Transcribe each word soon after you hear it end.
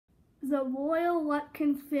The Royal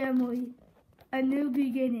Webkinz family, a new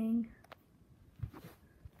beginning.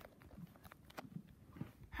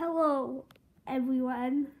 Hello,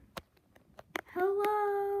 everyone.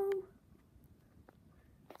 Hello.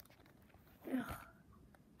 Ugh,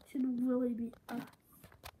 should really be us.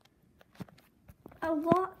 A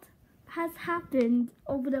lot has happened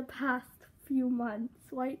over the past few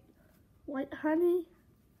months, right, honey?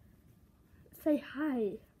 Say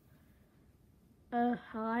hi.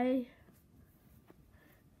 Hi.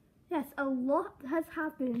 Yes, a lot has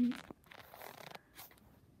happened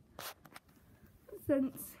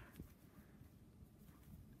since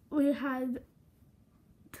we had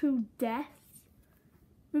 2 deaths.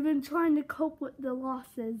 We've been trying to cope with the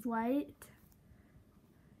losses, right?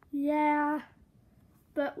 Yeah,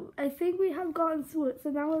 but I think we have gotten through it, so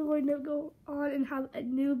now we're going to go on and have a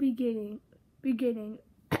new beginning.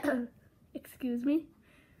 Excuse me.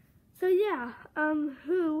 So yeah,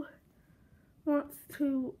 who wants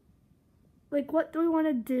to, like, what do we want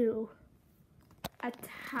to do?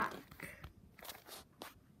 Attack.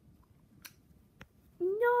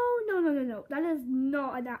 No. That is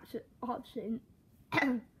not an option.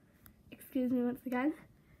 Excuse me once again.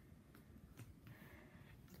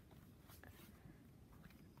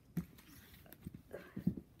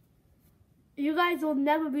 You guys will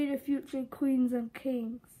never be the future queens and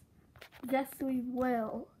kings. Yes, we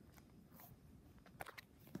will.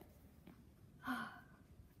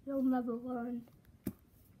 You'll never learn.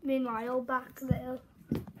 Meanwhile, back there.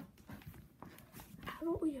 How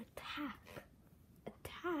about we attack?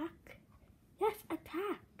 Attack? Yes,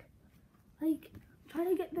 attack. Like, try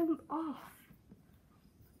to get them off.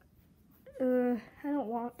 I don't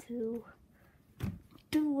want to.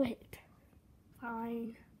 Do it.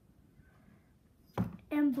 Fine.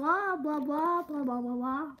 And blah, blah, blah, blah, blah, blah,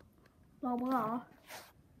 blah, blah, blah.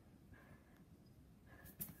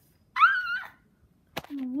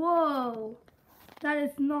 Whoa, that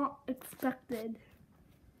is not expected.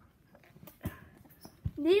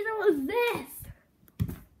 Neither was this.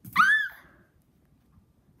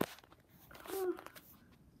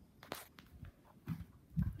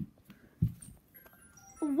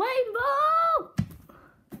 Rainbow!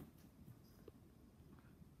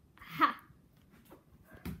 Ha!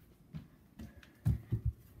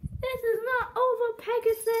 This is not over,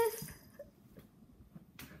 Pegasus.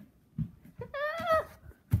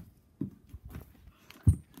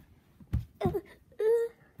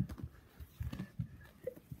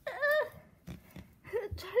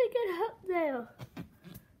 Try to get up there.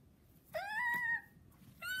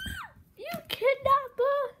 You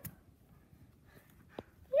kidnapper!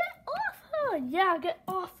 Get off her! Yeah, get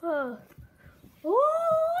off her.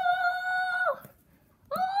 Oh!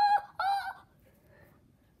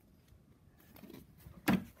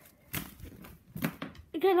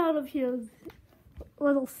 Get out of here,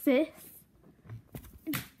 little sis.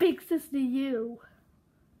 It's big sister you.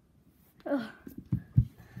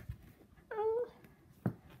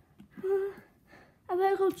 I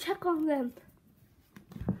better go check on them.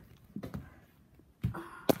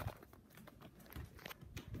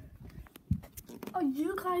 Are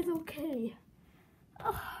you guys okay?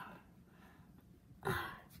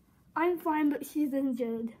 I'm fine, but she's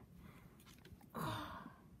injured.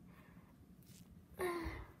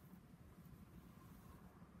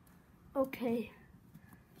 Okay.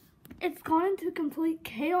 It's gone into complete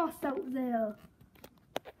chaos out there.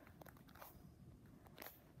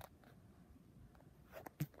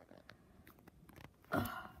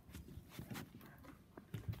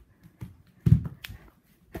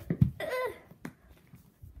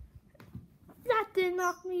 That did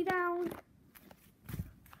knock me down.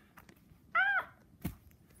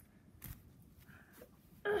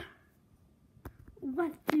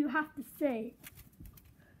 What do you have to say?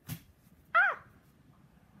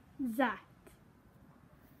 That.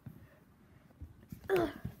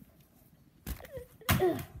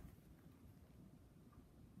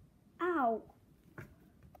 Ow.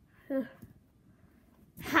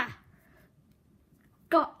 Ha.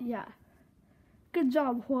 Got ya. Good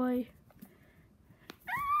job, boy.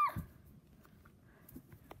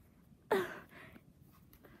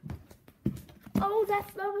 Oh,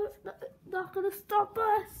 that's not gonna stop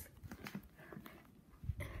us.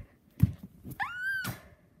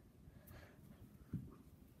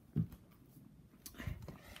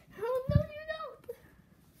 Oh, no, you don't.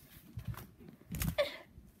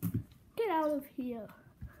 Get out of here.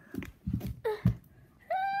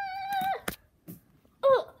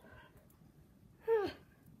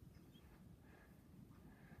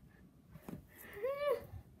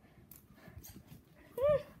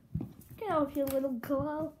 Get out of here, little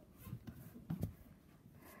girl.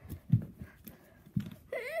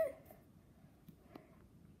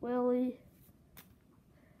 Willie.